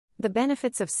The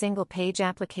benefits of single-page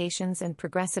applications and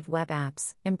progressive web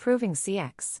apps, improving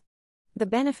CX. The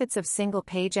benefits of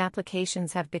single-page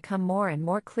applications have become more and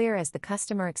more clear as the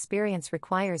customer experience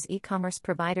requires e-commerce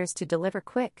providers to deliver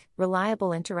quick,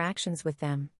 reliable interactions with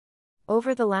them.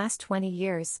 Over the last 20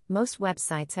 years, most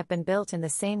websites have been built in the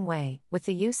same way, with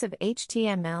the use of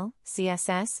HTML,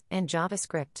 CSS, and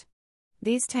JavaScript.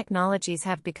 These technologies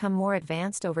have become more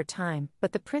advanced over time,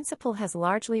 but the principle has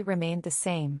largely remained the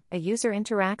same. A user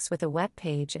interacts with a web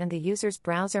page and the user's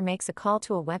browser makes a call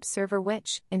to a web server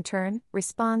which, in turn,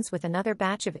 responds with another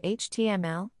batch of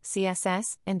HTML,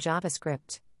 CSS, and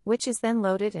JavaScript, which is then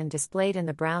loaded and displayed in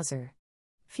the browser.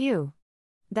 Phew.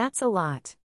 That's a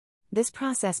lot. This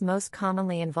process most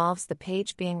commonly involves the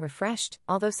page being refreshed,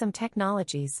 although some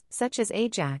technologies, such as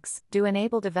Ajax, do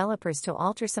enable developers to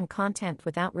alter some content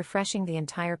without refreshing the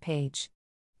entire page.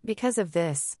 Because of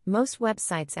this, most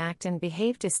websites act and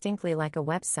behave distinctly like a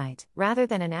website, rather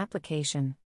than an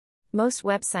application. Most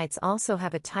websites also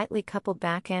have a tightly coupled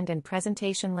backend and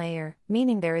presentation layer,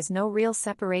 meaning there is no real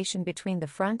separation between the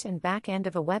front and back end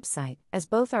of a website, as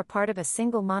both are part of a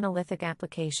single monolithic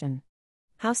application.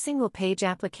 How single-page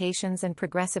applications and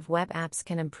progressive web apps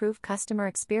can improve customer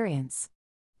experience.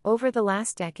 Over the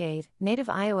last decade, native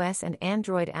iOS and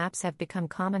Android apps have become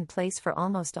commonplace for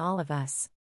almost all of us.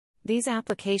 These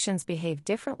applications behave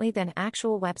differently than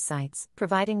actual websites,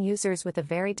 providing users with a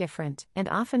very different, and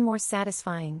often more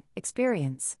satisfying,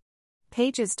 experience.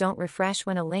 Pages don't refresh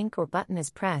when a link or button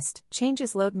is pressed,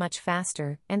 changes load much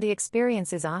faster, and the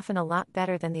experience is often a lot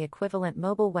better than the equivalent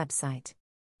mobile website.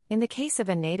 In the case of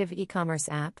a native e-commerce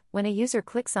app, when a user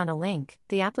clicks on a link,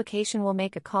 the application will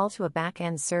make a call to a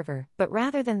back-end server, but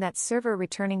rather than that server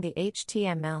returning the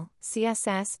HTML,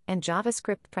 CSS, and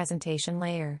JavaScript presentation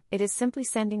layer, it is simply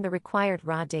sending the required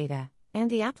raw data, and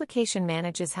the application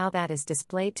manages how that is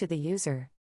displayed to the user.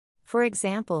 For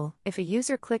example, if a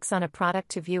user clicks on a product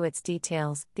to view its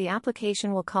details, the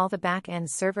application will call the back-end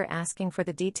server asking for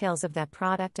the details of that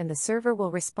product, and the server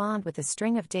will respond with a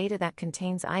string of data that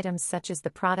contains items such as the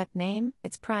product name,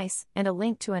 its price, and a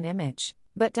link to an image,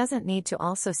 but doesn't need to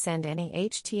also send any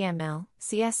HTML,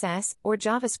 CSS, or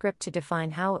JavaScript to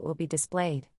define how it will be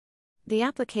displayed. The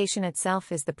application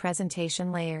itself is the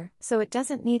presentation layer, so it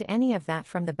doesn't need any of that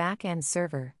from the back-end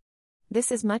server. This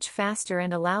is much faster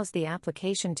and allows the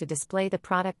application to display the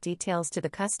product details to the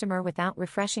customer without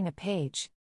refreshing a page.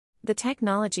 The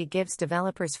technology gives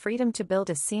developers freedom to build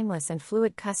a seamless and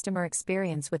fluid customer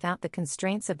experience without the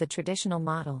constraints of the traditional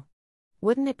model.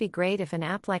 Wouldn't it be great if an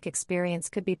app-like experience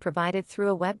could be provided through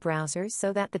a web browser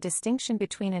so that the distinction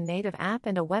between a native app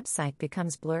and a website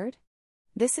becomes blurred?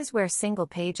 This is where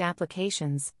single-page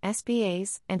applications,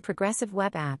 SPAs, and progressive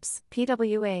web apps,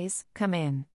 PWAs, come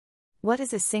in. What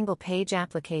is a single-page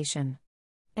application?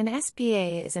 An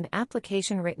SPA is an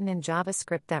application written in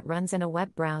JavaScript that runs in a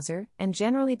web browser, and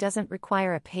generally doesn't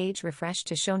require a page refresh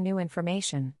to show new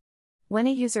information. When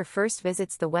a user first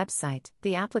visits the website,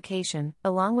 the application,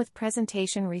 along with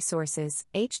presentation resources,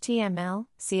 HTML,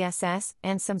 CSS,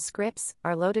 and some scripts,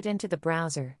 are loaded into the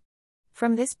browser.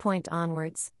 From this point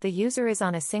onwards, the user is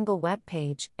on a single web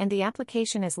page, and the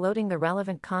application is loading the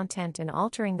relevant content and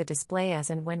altering the display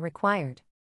as and when required.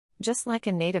 Just like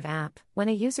a native app, when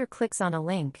a user clicks on a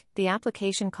link, the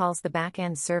application calls the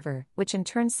back-end server, which in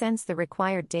turn sends the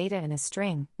required data in a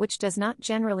string, which does not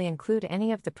generally include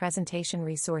any of the presentation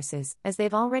resources, as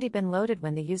they've already been loaded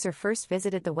when the user first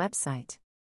visited the website.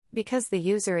 Because the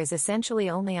user is essentially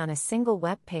only on a single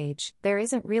web page, there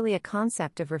isn't really a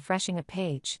concept of refreshing a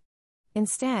page.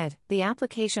 Instead, the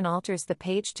application alters the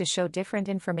page to show different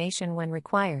information when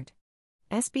required.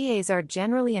 SPAs are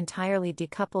generally entirely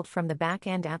decoupled from the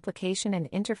back-end application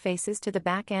and interfaces to the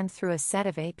back-end through a set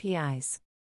of APIs.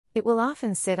 It will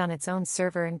often sit on its own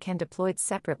server and can be deployed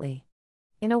separately.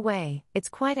 In a way, it's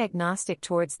quite agnostic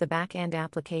towards the back-end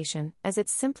application, as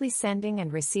it's simply sending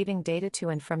and receiving data to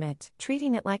and from it,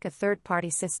 treating it like a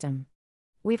third-party system.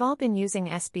 We've all been using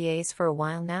SPAs for a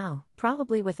while now,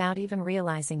 probably without even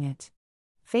realizing it.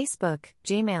 Facebook,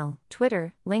 Gmail,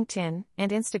 Twitter, LinkedIn,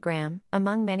 and Instagram,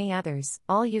 among many others,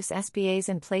 all use SPAs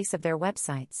in place of their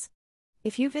websites.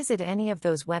 If you visit any of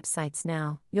those websites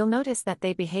now, you'll notice that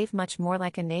they behave much more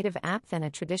like a native app than a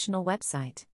traditional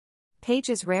website.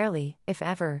 Pages rarely, if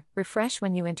ever, refresh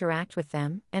when you interact with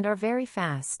them, and are very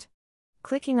fast.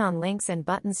 Clicking on links and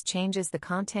buttons changes the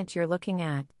content you're looking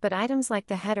at, but items like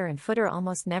the header and footer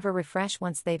almost never refresh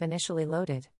once they've initially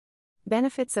loaded.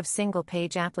 Benefits of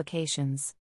single-page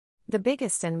applications. The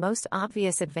biggest and most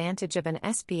obvious advantage of an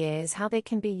SPA is how they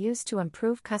can be used to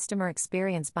improve customer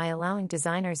experience by allowing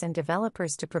designers and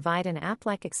developers to provide an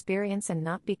app-like experience and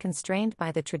not be constrained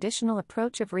by the traditional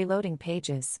approach of reloading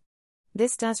pages.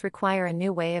 This does require a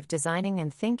new way of designing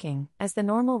and thinking, as the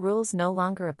normal rules no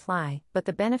longer apply, but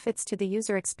the benefits to the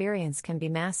user experience can be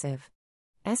massive.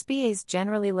 SBAs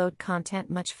generally load content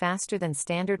much faster than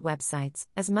standard websites,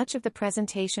 as much of the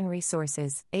presentation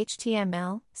resources,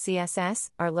 HTML,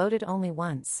 CSS, are loaded only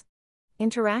once.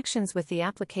 Interactions with the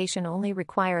application only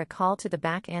require a call to the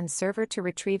back-end server to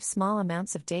retrieve small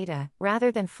amounts of data,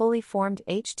 rather than fully formed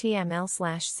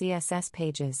HTML/CSS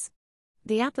pages.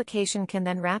 The application can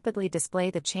then rapidly display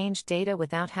the changed data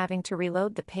without having to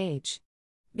reload the page.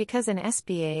 Because an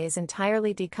SBA is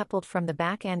entirely decoupled from the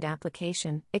back-end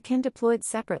application, it can be deployed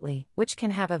separately, which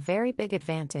can have a very big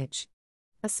advantage.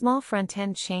 A small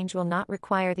front-end change will not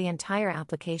require the entire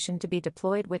application to be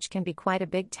deployed, which can be quite a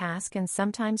big task and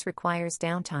sometimes requires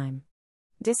downtime.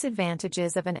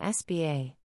 Disadvantages of an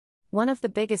SBA. One of the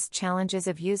biggest challenges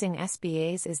of using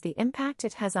SBAs is the impact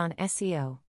it has on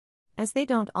SEO. As they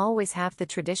don't always have the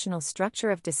traditional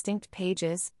structure of distinct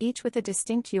pages, each with a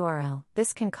distinct URL,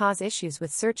 this can cause issues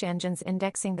with search engines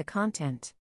indexing the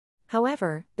content.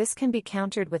 However, this can be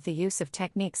countered with the use of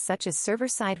techniques such as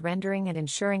server-side rendering and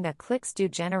ensuring that clicks do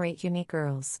generate unique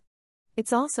URLs.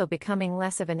 It's also becoming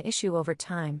less of an issue over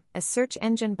time, as search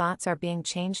engine bots are being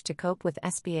changed to cope with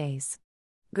SBAs.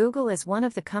 Google is one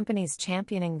of the companies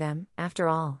championing them, after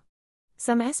all.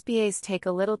 Some SBAs take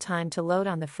a little time to load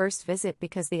on the first visit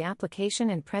because the application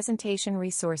and presentation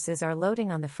resources are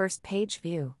loading on the first page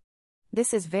view.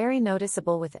 This is very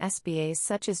noticeable with SBAs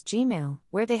such as Gmail,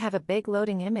 where they have a big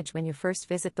loading image when you first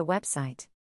visit the website.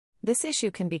 This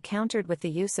issue can be countered with the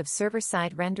use of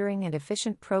server-side rendering and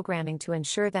efficient programming to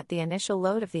ensure that the initial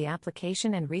load of the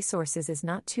application and resources is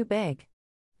not too big.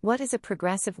 What is a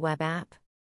progressive web app?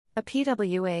 A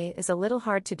PWA is a little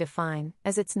hard to define,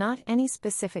 as it's not any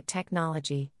specific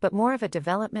technology, but more of a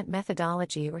development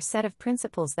methodology or set of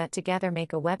principles that together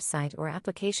make a website or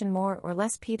application more or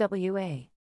less PWA.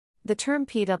 The term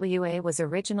PWA was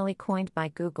originally coined by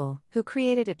Google, who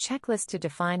created a checklist to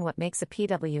define what makes a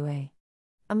PWA.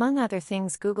 Among other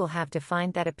things, Google have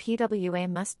defined that a PWA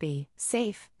must be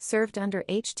safe, served under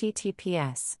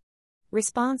HTTPS,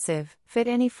 responsive, fit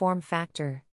any form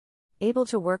factor, able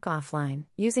to work offline,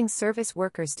 using service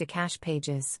workers to cache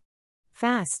pages,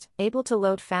 fast, able to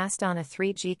load fast on a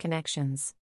 3G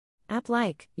connections,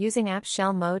 app-like, using app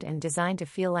shell mode and designed to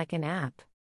feel like an app,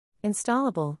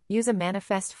 installable, use a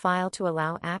manifest file to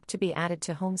allow app to be added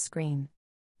to home screen,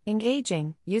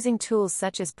 engaging, using tools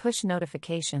such as push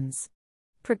notifications,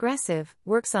 progressive,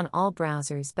 works on all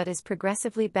browsers but is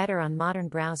progressively better on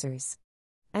modern browsers.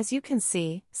 As you can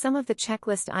see, some of the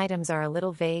checklist items are a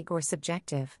little vague or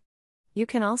subjective. You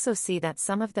can also see that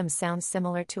some of them sound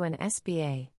similar to an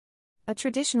SBA. A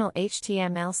traditional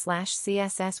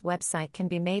HTML/CSS website can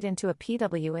be made into a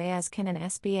PWA, as can an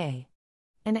SBA.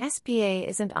 An SBA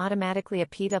isn't automatically a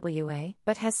PWA,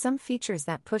 but has some features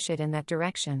that push it in that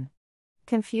direction.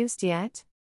 Confused yet?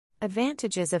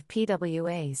 Advantages of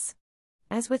PWAs.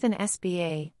 As with an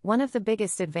SBA, one of the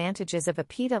biggest advantages of a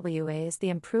PWA is the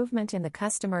improvement in the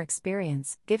customer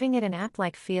experience, giving it an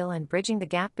app-like feel and bridging the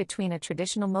gap between a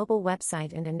traditional mobile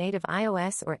website and a native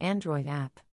iOS or Android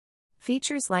app.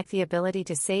 Features like the ability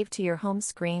to save to your home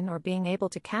screen or being able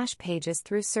to cache pages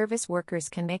through service workers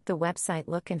can make the website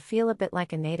look and feel a bit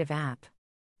like a native app.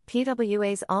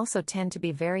 PWAs also tend to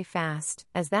be very fast,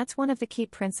 as that's one of the key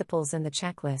principles in the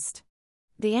checklist.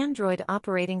 The Android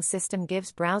operating system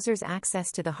gives browsers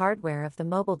access to the hardware of the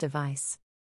mobile device,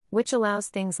 which allows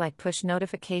things like push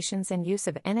notifications and use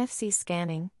of NFC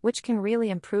scanning, which can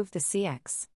really improve the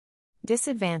CX.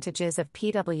 Disadvantages of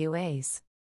PWAs.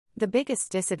 The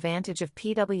biggest disadvantage of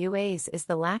PWAs is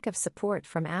the lack of support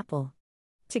from Apple.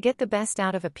 To get the best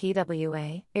out of a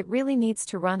PWA, it really needs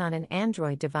to run on an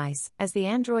Android device, as the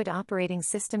Android operating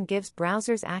system gives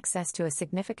browsers access to a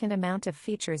significant amount of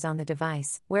features on the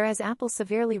device, whereas Apple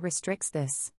severely restricts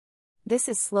this. This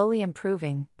is slowly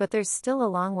improving, but there's still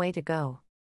a long way to go.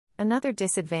 Another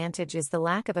disadvantage is the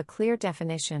lack of a clear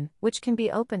definition, which can be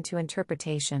open to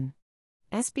interpretation.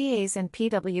 SBAs and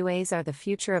PWAs are the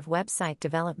future of website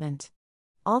development.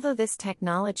 Although this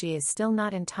technology is still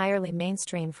not entirely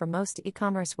mainstream for most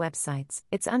e-commerce websites,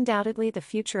 it's undoubtedly the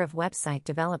future of website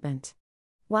development.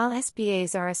 While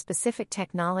SBAs are a specific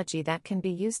technology that can be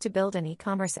used to build an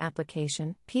e-commerce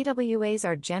application, PWAs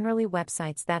are generally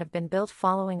websites that have been built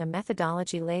following a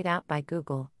methodology laid out by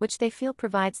Google, which they feel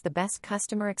provides the best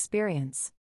customer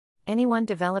experience. Anyone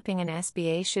developing an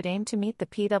SBA should aim to meet the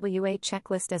PWA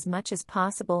checklist as much as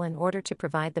possible in order to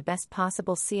provide the best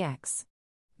possible CX.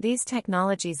 These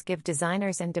technologies give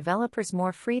designers and developers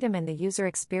more freedom in the user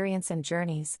experience and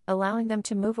journeys, allowing them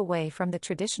to move away from the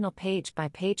traditional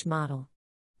page-by-page model.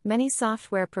 Many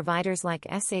software providers like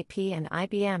SAP and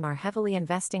IBM are heavily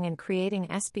investing in creating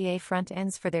SBA front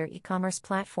ends for their e-commerce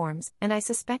platforms, and I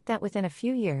suspect that within a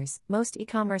few years, most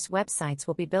e-commerce websites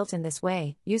will be built in this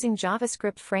way, using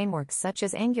JavaScript frameworks such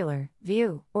as Angular,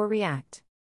 Vue, or React.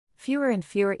 Fewer and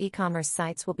fewer e-commerce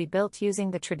sites will be built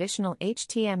using the traditional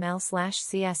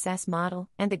HTML/CSS model,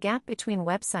 and the gap between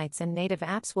websites and native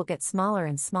apps will get smaller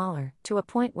and smaller, to a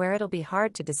point where it'll be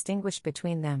hard to distinguish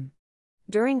between them.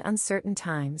 During uncertain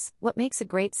times, what makes a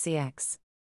great CX?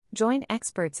 Join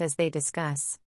experts as they discuss.